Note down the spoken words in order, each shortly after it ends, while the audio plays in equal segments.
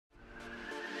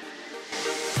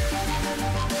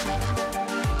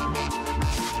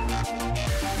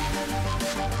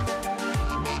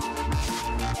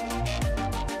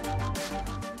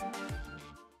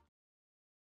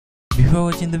Before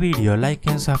watching the video, like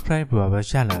and subscribe to our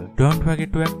channel. Don't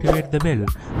forget to activate the bell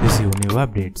to receive new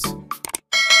updates.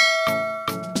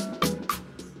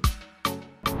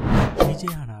 DJ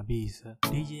Hanabi is a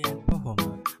DJ and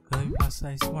performer, curvy plus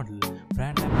size model,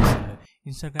 brand ambassador,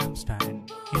 Instagram star and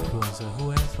influencer who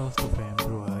has rose to fame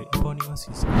through her eponymous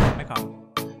Instagram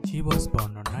account. She was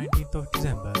born on 19th of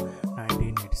December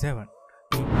 1987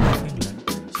 in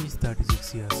England. She is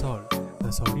 36 years old.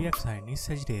 The zodiac sign is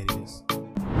Sagittarius.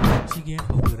 She gained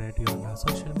popularity on her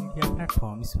social media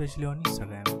platform, especially on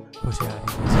Instagram, for sharing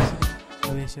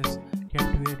vivacious,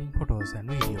 captivating photos and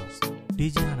videos.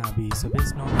 DJ Hanabi is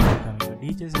best known for becoming a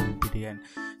DJ celebrity and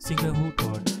singer who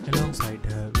toured alongside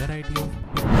a variety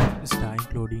of stars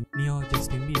including Neo,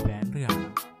 Justin Bieber and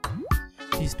Rihanna.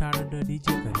 She started her DJ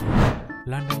career at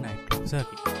London nightclub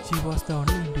circuit. She was the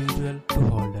only individual to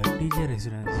hold a DJ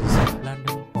residencies at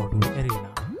London O2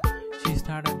 Arena. She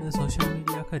started her social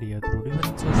media career through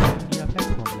different social media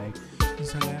platforms like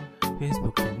Instagram,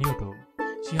 Facebook and YouTube.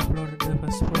 She uploaded her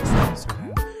first post on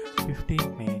Instagram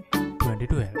 15 May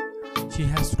 2012. She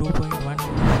has 2.1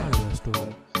 million followers to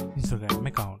her Instagram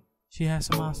account. She has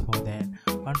amassed more than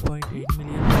 1.8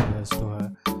 million followers to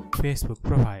her Facebook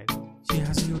profile. She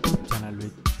has a YouTube channel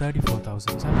with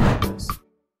 34,000 subscribers.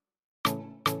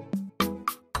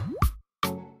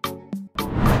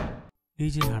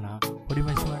 DJ Hana body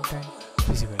measurement and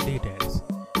physical details.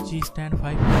 She stands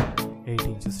 5 feet 8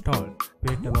 inches tall,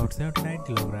 weight about 79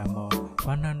 kg or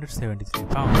 173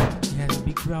 pounds. She has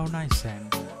big brown eyes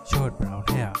and short brown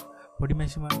hair. Body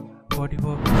measurement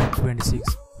 44,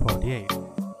 26, 48.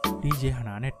 DJ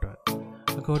Hana net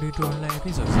worth. According to online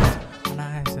resources, Hana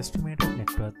has estimated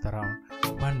net worth around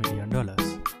 $1 million.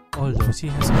 Although she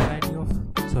has a variety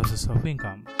of sources of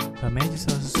income, her major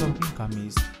sources of income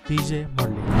is DJ,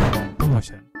 modeling and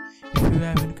promotion. If you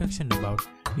have any question about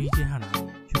DJ Hana,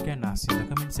 you can ask in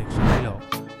the comment section below.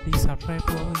 Please subscribe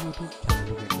to our YouTube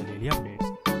channel to get the daily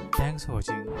updates. Thanks for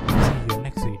watching. See you in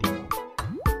next video.